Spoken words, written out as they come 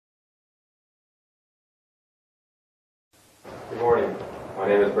Good morning. My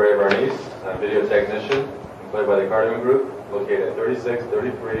name is Barry Barnice. I'm a video technician employed by the Cardinal Group, located at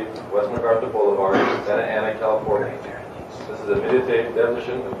 3633 West MacArthur Boulevard, Santa Ana, California. This is a videotape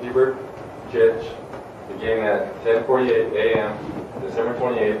deposition of Heber Jentzsch beginning at 10:48 a.m. December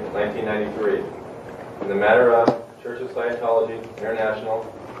 28, 1993. In the matter of Church of Scientology International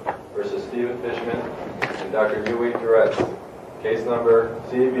versus Stephen Fishman and Dr. Yui Duretz, case number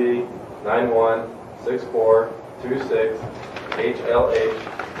CV 916426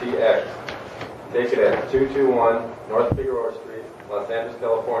 HLH-TX, taken at 221 North Figueroa Street, Los Angeles,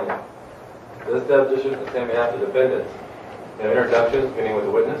 California. This deposition is on behalf of the defendants. An introduction, beginning with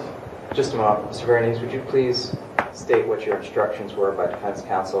the witness. Just a moment. Mr. Bernice, would you please state what your instructions were by defense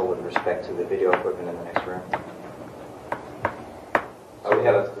counsel with respect to the video equipment in the next room?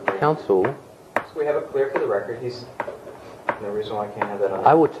 Counsel. So we have it clear for the record. He's no reason why I can't have that on.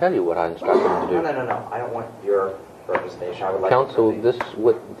 I will tell you what I instructed him to do. No. I don't want your representation. I would like Counsel,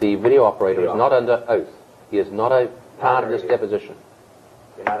 the video operator is not under oath. He is not a part of this deposition.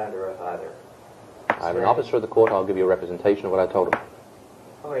 You're not under oath either. I'm an officer of the court. I'll give you a representation of what I told him.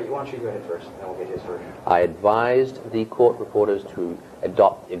 All right, why don't you go ahead first, and then we'll get his version. I advised the court reporters to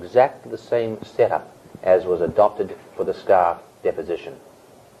adopt exactly the same setup as was adopted for the Scar deposition.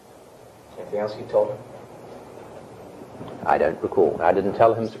 Anything else you told him? I don't recall. I didn't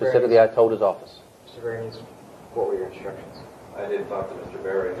tell him specifically. I told his office. Mr. Bernice, what were your instructions? I did talk to Mr.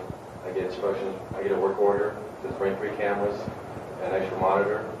 Berry. I get instructions. I get a work order to bring 3 cameras and an extra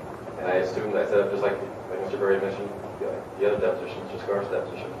monitor. And I assumed I set up just like Mr. Berry mentioned the other deposition, Mr. Scar's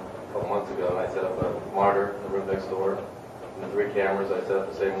deposition, a couple months ago. And I set up a monitor in the room next door. And the 3 cameras I set up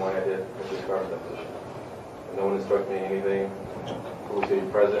the same way I did Mr. Scar's deposition. And no one instructed me anything who was to be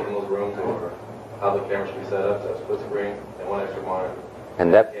present in those rooms or how the camera should be set up. So a split screen and 1 extra monitor.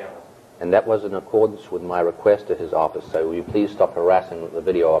 And that was in accordance with my request to his office. So will you please stop harassing the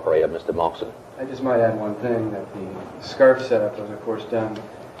video operator, Mr. Moxon? I just might add one thing, that the scarf setup was, of course, done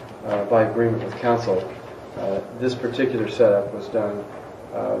by agreement with counsel. This particular setup was done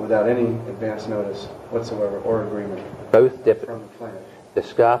without any advance notice whatsoever or agreement from the plaintiff. The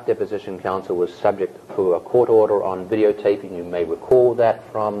Scarf Deposition Counsel was subject to a court order on videotaping. You may recall that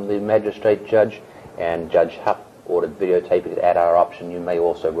from the magistrate judge, and Judge Huff ordered videotaping at our option. You may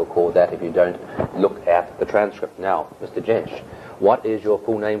also recall that if you don't look at the transcript. Now, Mr. Jentzsch, what is your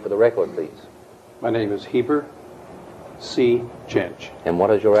full name for the record, please? My name is Heber C. Jentzsch. And what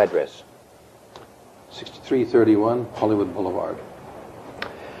is your address? 6331 Hollywood Boulevard.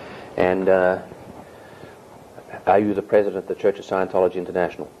 And are you the president of the Church of Scientology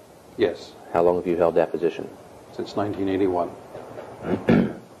International? Yes. How long have you held that position? Since 1981.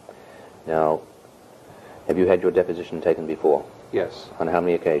 Now, have you had your deposition taken before? Yes. On how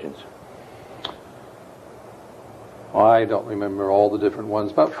many occasions? I don't remember all the different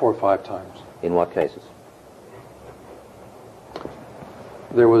ones, about 4 or 5 times. In what cases?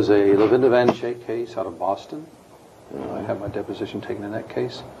 There was a Lavinda Van Schaik case out of Boston. I had my deposition taken in that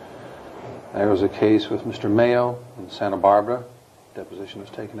case. There was a case with Mr. Mayo in Santa Barbara. Deposition was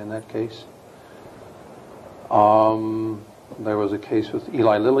taken in that case. There was a case with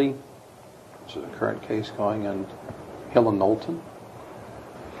Eli Lilly, which is a current case going in Hill and Knowlton.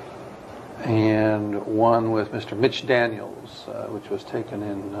 And one with Mr. Mitch Daniels, which was taken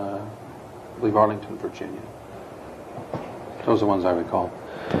in, I believe, Arlington, Virginia. Those are the ones I recall.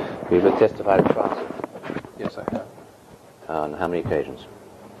 You've testified at trial? Yes, I have. On how many occasions?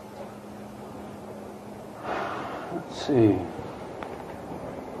 Let's see.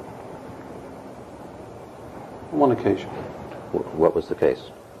 One occasion. What was the case?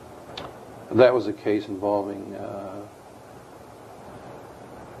 That was a case involving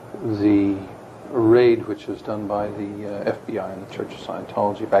the raid which was done by the FBI and the Church of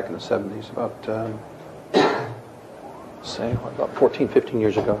Scientology back in the 70s, about 14, 15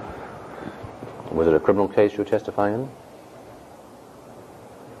 years ago. Was it a criminal case you were testifying in?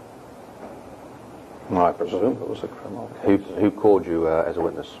 No, I presume it was a criminal case. Who called you as a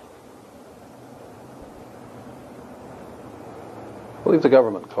witness? I believe the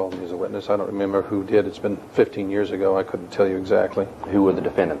government called me as a witness. I don't remember who did. It's been 15 years ago. I couldn't tell you exactly. Who were the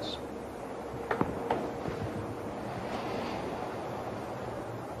defendants?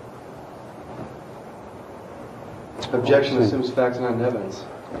 Objection assumes facts and not evidence.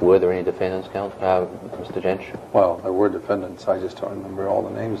 Were there any defendants, Mr. Jentzsch? Well, there were defendants. I just don't remember all the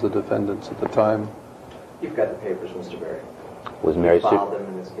names of the defendants at the time. You've got the papers, Mr. Berry. Was Mary Sue? Filed them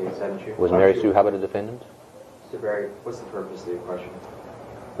in this case, haven't you? Was Mary Sue Hubbard a defendant? Mr. Berry, what's the purpose of your question?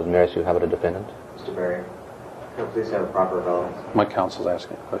 Was Mary Sue Hubbard a defendant? Mr. Berry, can you please have a proper relevance? My counsel's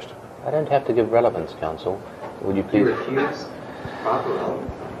asking a question. I don't have to give relevance, counsel. Would you Do please? you refuse? Proper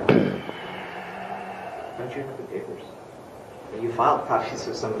relevance. Don't you have the papers? You filed copies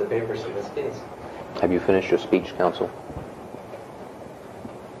of some of the papers for this case. Have you finished your speech, counsel?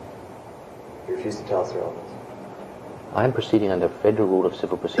 You refuse to tell us the relevance. I am proceeding under Federal Rule of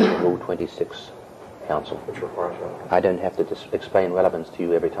Civil Procedure, Rule 26, counsel. Which requires relevance. I don't have to explain relevance to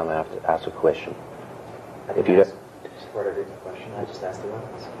you every time I have to ask a question. I If didn't you ask support every question. I just asked the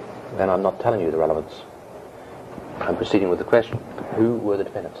relevance. then I'm not telling you the relevance. I'm proceeding with the question. Who were the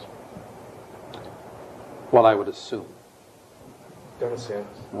defendants? Well, I would assume. Don't assume.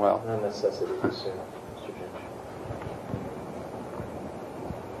 Well, No necessity to assume, Mr. Jentzsch.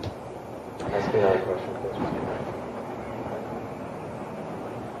 Ask me another question, please, Mr. Jentzsch.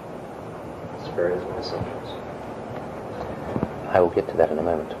 Mr. Berry has my assumptions. I will get to that in a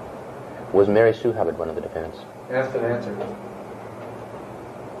moment. Was Mary Sue Hubbard one of the defendants? Asked and answered.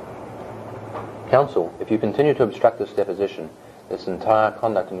 Counsel, if you continue to obstruct this deposition, this entire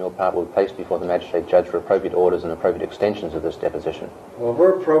conduct on your part will be placed before the magistrate judge for appropriate orders and appropriate extensions of this deposition. Well,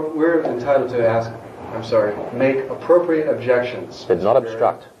 we're entitled to make appropriate objections. But not Mr. Berry.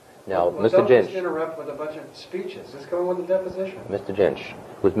 obstruct. Now, Well, Mr. don't just Jentzsch, interrupt with a bunch of speeches. Just go on with the deposition. Mr. Jentzsch,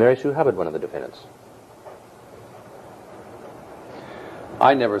 was Mary Sue Hubbard one of the defendants?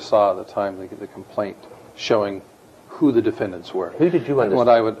 I never saw at the time the complaint showing who the defendants were. Who did you And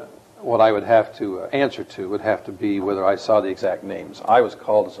understand? what I would have to answer to would have to be whether I saw the exact names. I was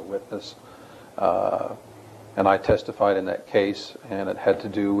called as a witness, and I testified in that case, and it had to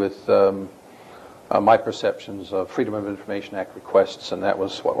do with my perceptions of Freedom of Information Act requests, and that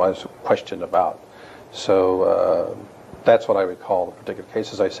was what I was questioned about. So that's what I recall the particular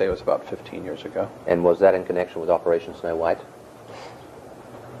case. As I say, it was about 15 years ago. And was that in connection with Operation Snow White?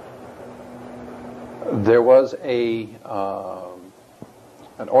 There was an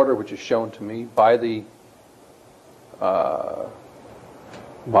order which is shown to me by the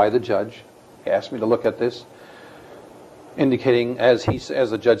judge. He asked me to look at this, indicating, as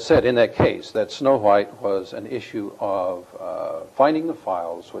the judge said in that case, that Snow White was an issue of finding the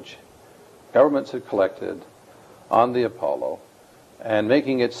files which governments had collected on the Apollo and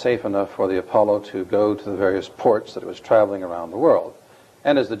making it safe enough for the Apollo to go to the various ports that it was traveling around the world.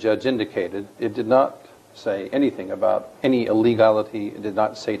 And as the judge indicated, it did not say anything about any illegality. It did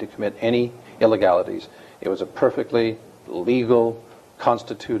not say to commit any illegalities. It was a perfectly legal,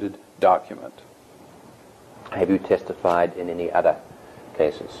 constituted document. Have you testified in any other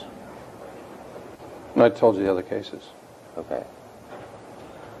cases? I told you the other cases. Okay.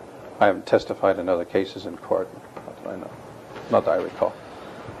 I haven't testified in other cases in court. Not that I know. Not that I recall.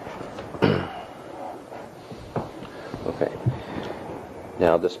 Okay.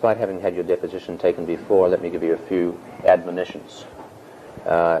 Now, despite having had your deposition taken before, let me give you a few admonitions.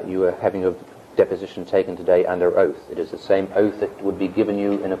 You are having your deposition taken today under oath. It is the same oath that would be given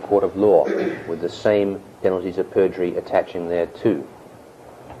you in a court of law, with the same penalties of perjury attaching thereto.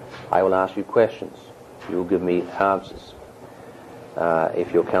 I will ask you questions. You will give me answers.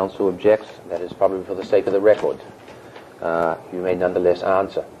 If your counsel objects, that is probably for the sake of the record. You may nonetheless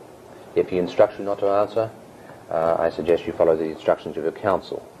answer. If he instructs you not to answer, I suggest you follow the instructions of your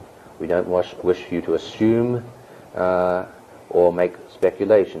counsel. We don't wish you to assume or make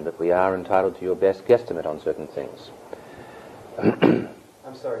speculation, but we are entitled to your best guesstimate on certain things.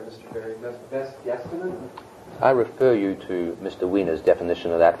 I'm sorry, Mr. Berry. Best guesstimate? I refer you to Mr. Wiener's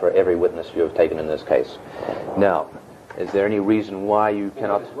definition of that for every witness you have taken in this case. Now, is there any reason why you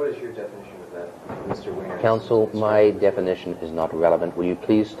cannot... What is your definition of that, Mr. Wiener? Counsel, my definition is not relevant. Will you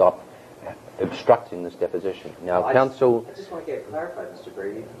please stop obstructing this deposition? Now, Well, counsel... I just want to get it clarified, Mr.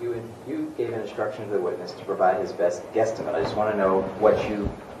 Berry. You gave an instruction to the witness to provide his best guesstimate. I just want to know what you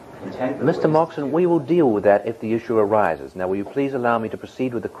intend for the Mr. witness. Moxon, we will deal with that if the issue arises. Now, will you please allow me to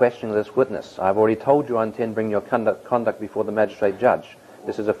proceed with the questioning of this witness? I've already told you I intend to bring your conduct before the magistrate judge.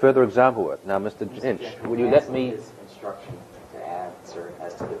 This is a further example of it. Now, Mr. Jentzsch, will you let me... His instruction to answer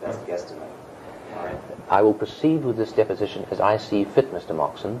as to the best guesstimate. All right. I will proceed with this deposition as I see fit, Mr.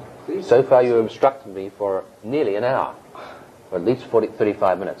 Moxon. Please. So far, you have obstructed me for nearly an hour, or at least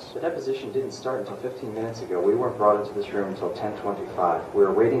 35 minutes. The deposition didn't start until 15 minutes ago. We weren't brought into this room until 10:25. We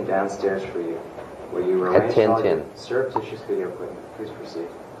were waiting downstairs for you, where you were At arranged all your 10:10. surreptitious video equipment. Please proceed.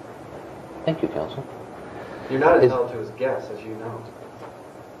 Thank you, counsel. You're not Is- entitled to his guess, as you know.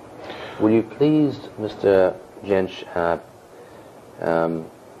 Will you please, Mr. Jentzsch,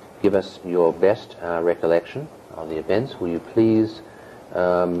 give us your best recollection of the events? Will you please,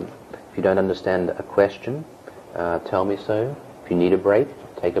 if you don't understand a question, tell me so. If you need a break,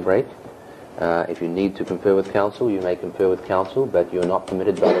 take a break. If you need to confer with counsel, you may confer with counsel, but you're not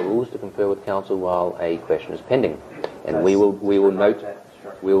permitted by the rules to confer with counsel while a question is pending. And we will note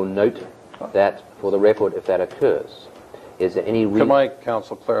that for the record if that occurs. Is there any Could reason? my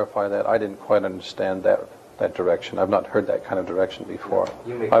counsel clarify that? I didn't quite understand that direction. I've not heard that kind of direction before.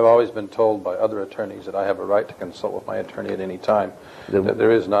 I've always been told by other attorneys that I have a right to consult with my attorney at any time. That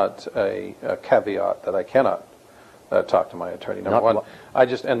there is not a caveat that I cannot talk to my attorney. Number one,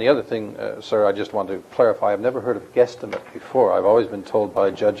 and the other thing, sir, I just want to clarify. I've never heard of guesstimate before. I've always been told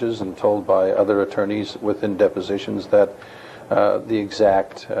by judges and told by other attorneys within depositions that the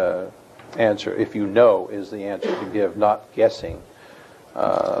exact answer, if you know, is the answer to give, not guessing.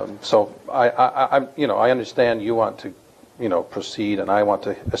 So I understand you want to, proceed, and I want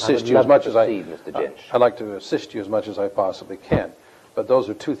to assist you as much as Mr. Jentzsch. I'd like to assist you as much as I possibly can. But those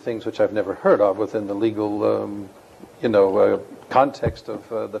are two things which I've never heard of within the legal, context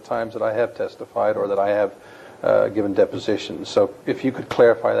of the times that I have testified or that I have given depositions. So if you could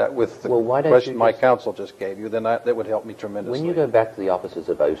clarify that with the question my counsel just gave you, then that would help me tremendously. When you go back to the offices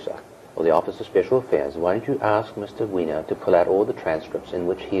of OSA, or the Office of Special Affairs, why don't you ask Mr. Wiener to pull out all the transcripts in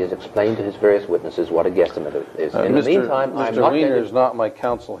which he has explained to his various witnesses what a guesstimate is. In the meantime, I'm not Mr. Wiener is not my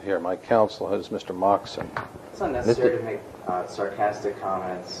counsel here. My counsel is Mr. Moxon. It's unnecessary to make sarcastic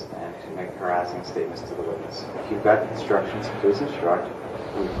comments and to make harassing statements to the witness. If you've got instructions, please instruct.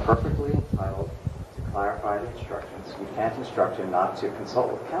 We're perfectly entitled to clarify the instructions. You can't instruct him not to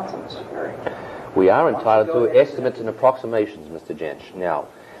consult with counsel, Mr. Perry. We are entitled to estimates and approximations, Mr. Jentzsch. Now,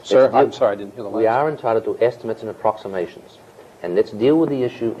 sir, I'm sorry, I didn't hear the last. We are entitled to estimates and approximations. And let's deal with the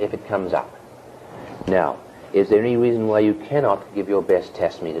issue if it comes up. Now, is there any reason why you cannot give your best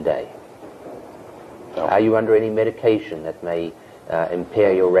testimony today? No. Are you under any medication that may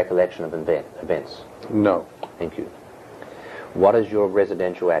impair your recollection of events? No. Thank you. What is your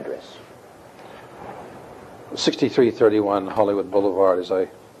residential address? 6331 Hollywood Boulevard, as I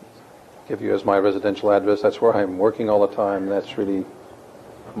give you as my residential address. That's where I'm working all the time. That's really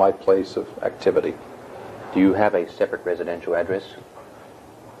my place of activity. Do you have a separate residential address?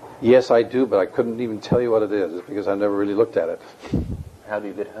 Yes, I do, but I couldn't even tell you what it is because I never really looked at it. How do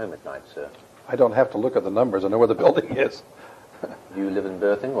you get home at night, sir? I don't have to look at the numbers. I know where the building is. Do you live in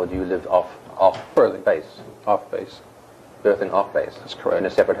Berthing or do you live off Berthing. base? Off base. Berthing off base? That's correct. In a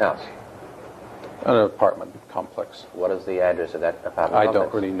separate house? An apartment complex. What is the address of that apartment I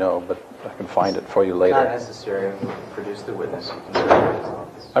complex? don't really know, but I can find it for you It's later. not necessary. If you produce the witness, you can serve his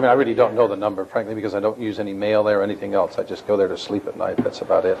office. I mean, I really don't know the number, frankly, because I don't use any mail there or anything else. I just go there to sleep at night. That's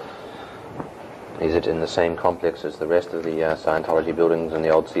about it. Is it in the same complex as the rest of the Scientology buildings in the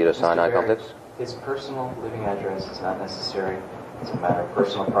old Cedar Sinai complex? His personal living address is not necessary. It's a matter of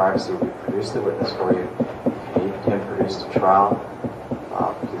personal privacy. We produce the witness for you. If you need him produced at trial,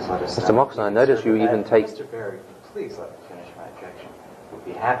 please let us know. Mr. Moxon, I notice you even take... Mr. Berry, please let me finish my objection. We'd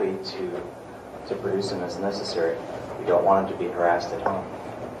be happy to produce him as necessary. We don't want him to be harassed at home.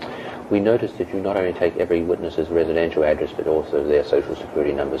 We noticed that you not only take every witness's residential address, but also their social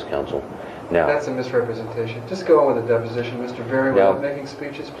security numbers, counsel. Now, That's a misrepresentation. Just go on with the deposition, Mr. Berry, without making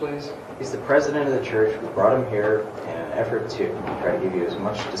speeches, please. He's the president of the church. We brought him here in an effort to try to give you as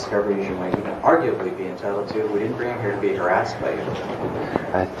much discovery as you might even arguably be entitled to. We didn't bring him here to be harassed by you.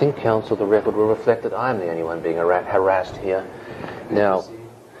 I think, counsel, the record will reflect that I'm the only one being harassed here. Now,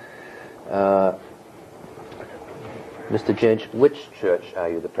 Mr. Jentzsch, which church are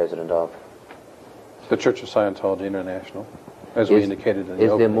you the president of? The Church of Scientology International, as we indicated in the Is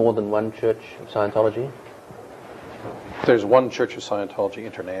there opening. more than one church of Scientology? There's one Church of Scientology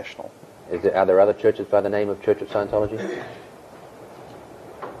International. Are there other churches by the name of Church of Scientology?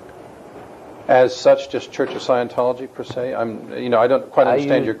 As such, just Church of Scientology per se. I don't quite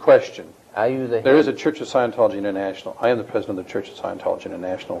understand your question. Are you the There is a Church of Scientology International. I am the president of the Church of Scientology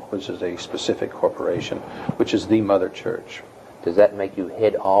International, which is a specific corporation, which is the mother church. Does that make you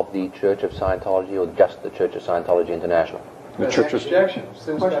head of the Church of Scientology or just the Church of Scientology International? The Church of Objection.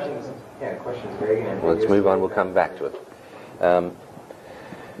 The question is very ambiguous. Well, let's move on. We'll come back to it.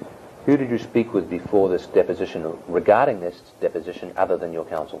 Who did you speak with before this deposition, regarding this deposition, other than your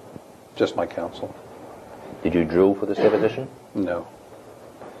counsel? Just my counsel. Did you drill for this deposition? No.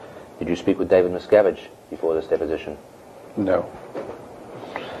 Did you speak with David Miscavige before this deposition? No.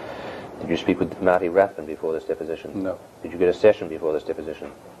 Did you speak with Marty Rathman before this deposition? No. Did you get a session before this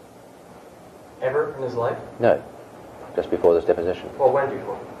deposition? Ever in his life? No. Just before this deposition. Well, when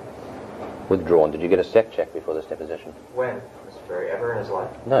before? Withdrawn. Did you get a sec check before this deposition? When, Mr. Berry? Ever in his life?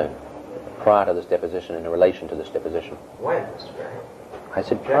 No. Prior to this deposition, in relation to this deposition. When, Mr. Berry? I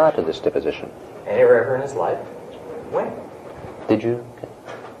said prior to this deposition. Anywhere ever in his life? When? Did you?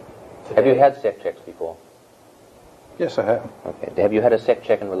 Have you had sec checks before? Yes, I have. Okay. Have you had a sec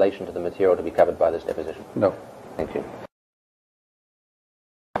check in relation to the material to be covered by this deposition? No. Thank you.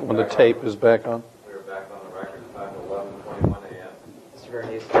 When the tape is back on. We are back on the record, time 11:21 a.m. Mr.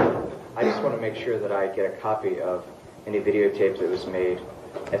 Vernice, I just want to make sure that I get a copy of any videotape that was made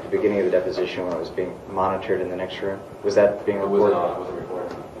at the beginning of the deposition when it was being monitored in the next room. Was that being It recorded? wasn't on, it wasn't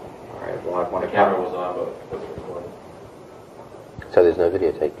recorded. All right, well, I want The to camera was on, but it wasn't recorded. So there's no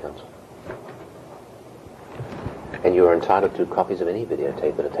videotape, counsel. And you are entitled to copies of any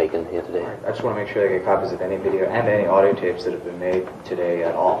videotape that are taken here today. I just want to make sure I get copies of any video and any audio tapes that have been made today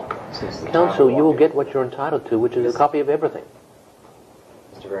at all. Since the time Counsel, of you will walking. get what you're entitled to, which is a copy of everything.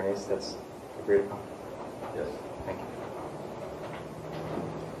 Mr. Vernice, that's agreed upon. Yes. Thank you.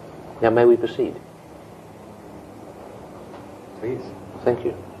 Now, may we proceed? Please. Thank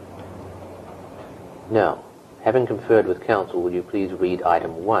you. Now, having conferred with counsel, will you please read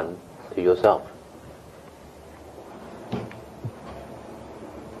item 1 to yourself?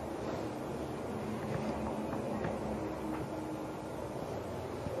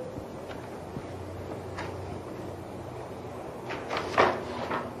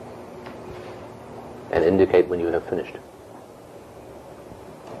 And indicate when you have finished.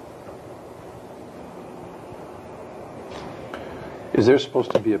 Is there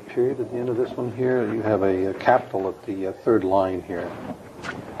supposed to be a period at the end of this one here? You have a capital at the third line here.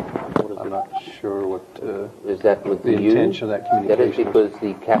 I'm not sure what Is that with the the U? intention of that That is communication. because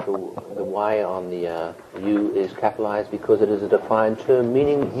the capital, the Y on the U is capitalized because it is a defined term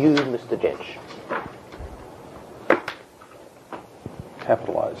meaning you, Mr. Jentzsch.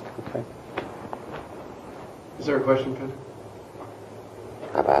 Capitalized, okay. Is there a question, Ken?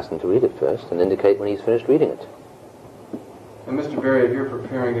 I've asked him to read it first and indicate when he's finished reading it. And Mr. Berry, if you're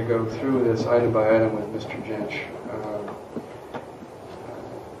preparing to go through this item by item with Mr. Jentzsch,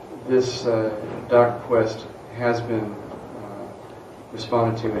 this doc request has been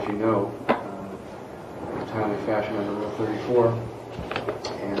responded to, as you know, in a timely fashion under Rule 34.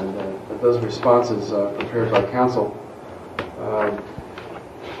 And those responses prepared by counsel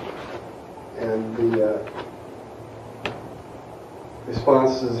and the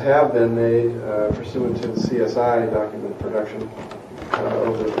responses have been made pursuant to the CSI document production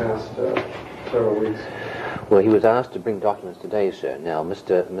over the past several weeks. Well, he was asked to bring documents today, sir. Now,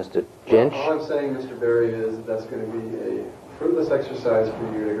 Mr. Jentzsch, All I'm saying, Mr. Berry, is that that's going to be a fruitless exercise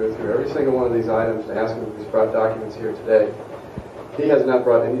for you to go through every single one of these items to ask him if he's brought documents here today. He has not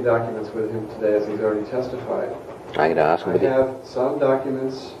brought any documents with him today, as he's already testified. I'm going to ask him. I have some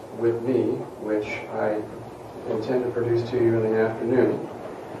documents with me, which I intend to produce to you in the afternoon,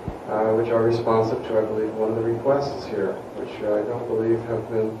 which are responsive to, I believe, one of the requests here, which I don't believe have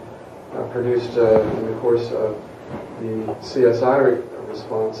been produced in the course of the CSI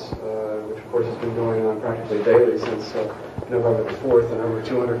response, which of course has been going on practically daily since November the 4th, and over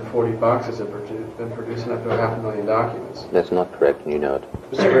 240 boxes have been produced and up to 500,000 documents. That's not correct, and you know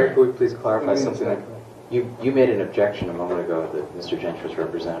it. Mr. Berry, could we please clarify something? You made an objection a moment ago that Mr. Jentzsch was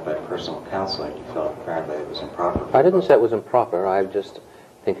represented by personal counsel, and you felt apparently it was improper. I didn't say it was improper. I just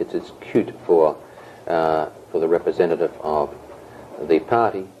think it's cute for the representative of the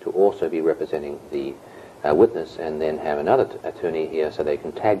party to also be representing the witness and then have another attorney here so they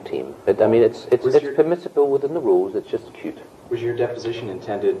can tag team. But I mean, it's permissible within the rules. It's just cute. Was your deposition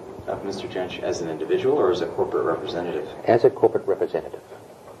intended of Mr. Jentzsch as an individual or as a corporate representative? As a corporate representative.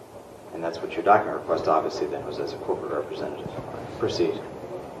 And that's what your document request obviously then was, as a corporate representative. Proceed.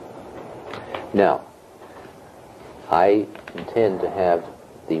 Now, I intend to have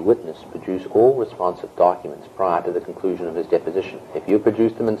the witness produce all responsive documents prior to the conclusion of his deposition. If you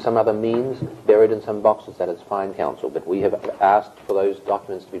produce them in some other means, buried in some boxes, that is fine, counsel. But we have asked for those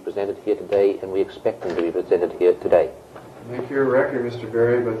documents to be presented here today, and we expect them to be presented here today. Make your record, Mr.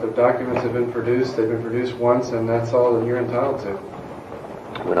 Berry, but the documents have been produced. They've been produced once, and that's all that you're entitled to.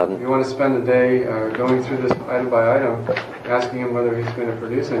 If you want to spend the day going through this item by item, asking him whether he's going to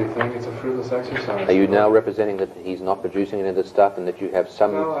produce anything, it's a fruitless exercise. Are you now representing that he's not producing any of this stuff, and that you have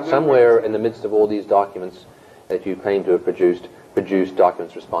No, somewhere in the midst of all these documents that you claim to have produced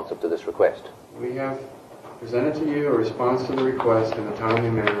documents responsive to this request? We have presented to you a response to the request in a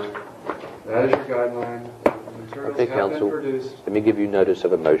timely manner. That is your guideline. The materials Okay, have counsel, been produced. let me give you notice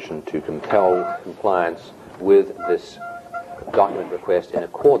of a motion to compel compliance with this document request in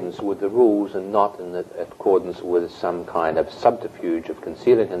accordance with the rules and not in accordance with some kind of subterfuge of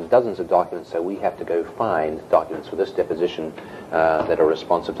concealing dozens of documents, so we have to go find documents for this deposition that are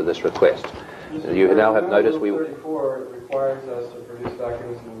responsive to this request. You now have noticed we... Rule 34 requires us to produce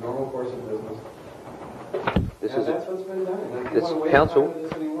documents in the normal course of business. This And is that's what's been done. And if you this- want to waste counsel- time with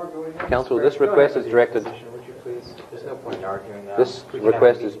this anymore, go ahead. Counsel, this request is directed... Would you please? There's no point in arguing that. This We can have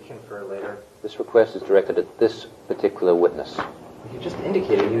request a is- meeting confer later. This request is directed at this particular witness. You just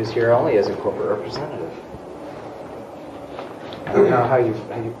indicated he was here only as a corporate representative. I don't know how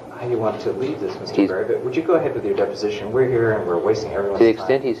you want to leave this, Mr. Berry, but would you go ahead with your deposition? We're here and we're wasting everyone's To the time.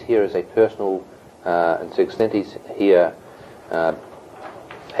 extent he's here as a personal, and to the extent he's here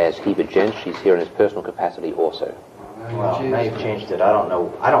as Heber Jentzsch, he's here in his personal capacity also. Well, now you've changed it. I don't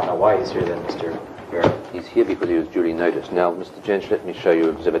know why he's here then, Mr. Berry. He's here because he was duly noticed. Now, Mr. Jentzsch, let me show you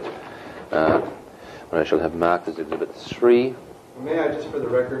exhibit, what I shall have marked as exhibit 3. May I, just for the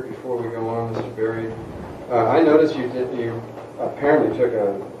record, before we go on, Mr. Berry, I noticed you apparently took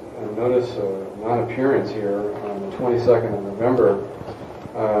a notice of non-appearance here on the 22nd of November,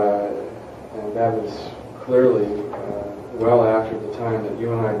 and that was clearly well after the time that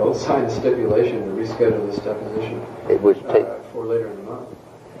you and I both signed a stipulation to reschedule this deposition It would take. for later in the month.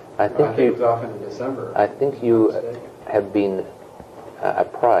 I think it was off into December. I think you have been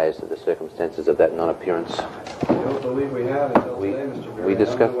apprised of the circumstances of that non-appearance. I don't believe we have until today, Mr. Berry. we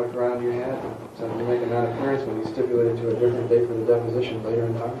discussed- I don't know what ground you had to make a non-appearance when you stipulated to a different date for the deposition later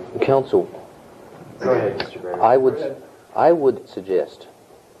in time. Counsel, Go ahead, Mr. Berry. I would suggest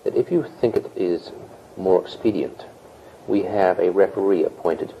that if you think it is more expedient, we have a referee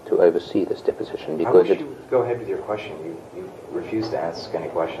appointed to oversee this deposition I because wish you would go ahead with your question. You refused to ask any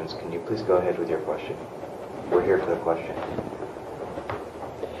questions. Can you please go ahead with your question? We're here for the question.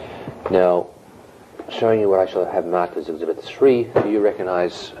 Now, showing you what I shall have marked as Exhibit 3, do you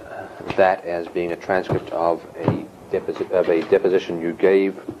recognize that as being a transcript of a deposition you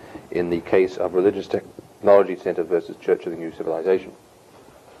gave in the case of Religious Technology Center versus Church of the New Civilization?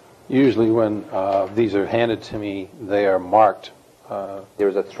 Usually when these are handed to me, they are marked. There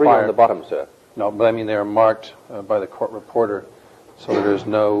is a 3 on the bottom, sir. No, but I mean they are marked by the court reporter, so that there's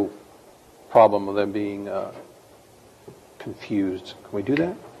no problem with them being confused. Can we do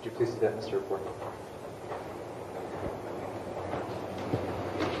that? Would you please do that, Mr. Reporter?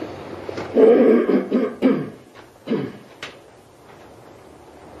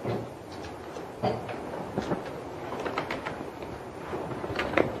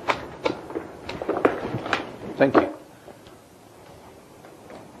 Thank you.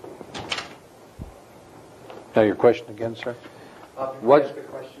 Now your question again, sir? What- Ask a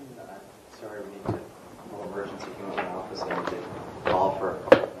question? Sorry, we need to call emergency from the office. I need to call for a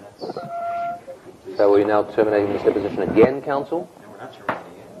couple of minutes. Please. So are we now terminating this deposition again, counsel? No, we're not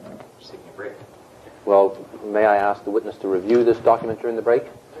terminating it. We're just taking a break. Well, may I ask the witness to review this document during the break?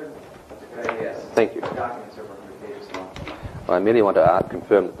 That's a good idea. Thank you. The document's over 100 pages long. Well, I merely want to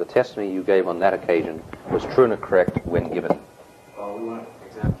confirm that the testimony you gave on that occasion was true and correct when given. We want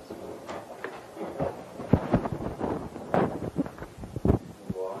examples.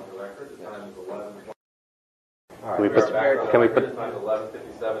 All Can we right, put- Mr. Berry, Can we put- Time is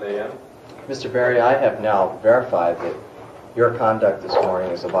 11:57 a.m. Mr. Berry, I have now verified that your conduct this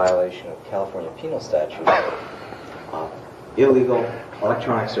morning is a violation of California penal statute. Illegal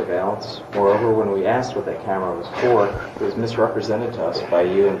electronic surveillance. Moreover, when we asked what that camera was for, it was misrepresented to us by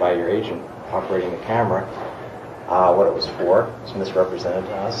you and by your agent operating the camera. What it was for was misrepresented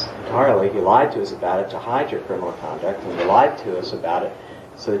to us entirely. You lied to us about it to hide your criminal conduct, and you lied to us about it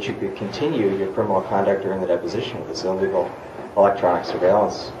so that you could continue your criminal conduct during the deposition of this illegal electronic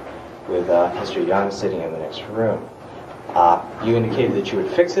surveillance with Mr. Young sitting in the next room. You indicated that you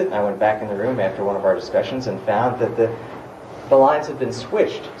would fix it, and I went back in the room after one of our discussions and found that the lines had been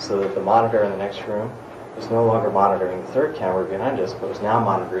switched so that the monitor in the next room was no longer monitoring the third camera behind us, but was now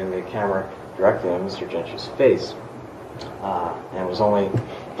monitoring the camera directly on Mr. Jentzsch's face. And it was only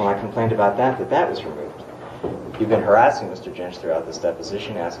when I complained about that was removed. You've been harassing Mr. Jentzsch throughout this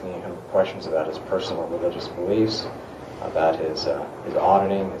deposition, asking him questions about his personal religious beliefs, about his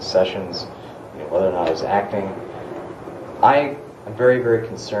auditing, his sessions, whether or not he was acting. I am very, very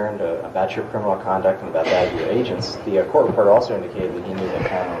concerned about your criminal conduct and about that of your agents. The court reporter also indicated that he knew that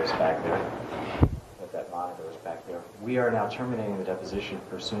camera was back there, that monitor was back there. We are now terminating the deposition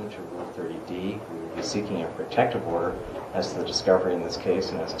pursuant to Rule 30D. We will be seeking a protective order as to the discovery in this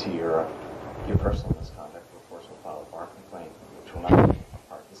case and as to your personal misconduct. Of course, we'll file a bar complaint, which will not be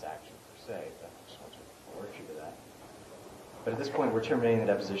part of this action per se, but I just want to alert you to that. But at this point, we're terminating the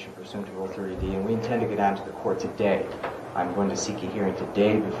deposition pursuant to Rule 30D, and we intend to go down to the court today. I'm going to seek a hearing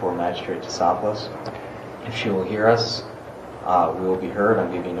today before Magistrate Tesopoulos. If she will hear us, we will be heard.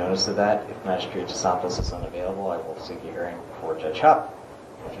 I'm giving notice of that. If Magistrate Tesopoulos is unavailable, I will seek a hearing before Judge Hupp.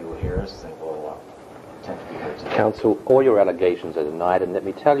 If you will hear us, then we'll intend to be heard today. Counsel, all your allegations are denied, and let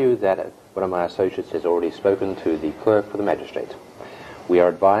me tell you that one of my associates has already spoken to the clerk for the magistrate. We are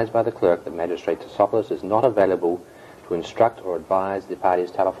advised by the clerk that Magistrate Tesopoulos is not available to instruct or advise the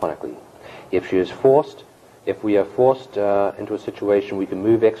parties telephonically. If we are forced into a situation, we can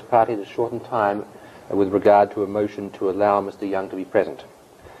move ex parte to shorten time with regard to a motion to allow Mr. Young to be present.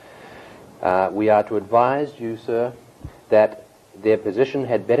 We are to advise you, sir, that their position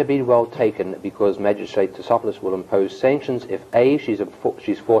had better be well taken, because Magistrate Tesopoulos will impose sanctions if A, she's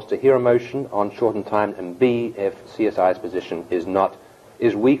forced to hear a motion on shortened time, and B, if CSI's position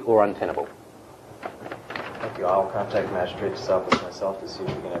is weak or untenable. Thank you. I'll contact Magistrate Tesopoulos myself to see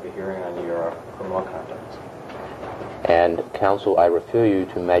if we can have a hearing on your criminal conduct. And counsel, I refer you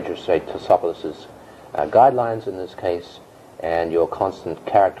to Magistrate Tesopoulos' guidelines in this case and your constant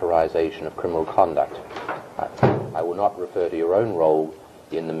characterization of criminal conduct. I will not refer to your own role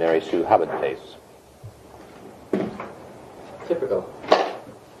in the Mary Sue Hubbard case. Typical.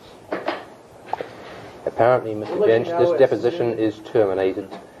 Apparently, Mr. Jentzsch, this deposition is terminated.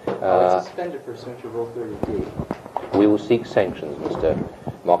 It's suspended pursuant to Rule 30D. We will seek sanctions, Mr.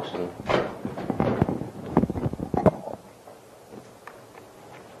 Moxon.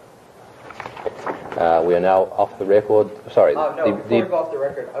 We are now off the record. Sorry. No, before we go off the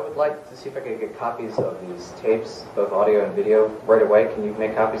record, I would like to see if I could get copies of these tapes, both audio and video, right away. Can you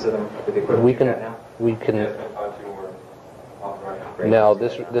make copies of them with the equipment we you can. got now? We can. Yes, I thought you were off the record. Now,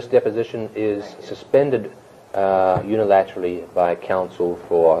 this deposition is suspended unilaterally by counsel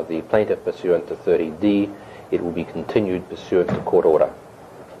for the plaintiff pursuant to 30D. It will be continued pursuant to court order.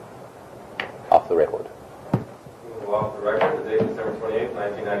 Off the record. Off the record, the date is December 28,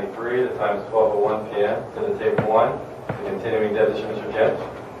 1993. The time is 12:01 p.m. To the tape 1, the continuing deposition, Mr.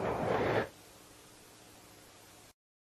 Jentzsch.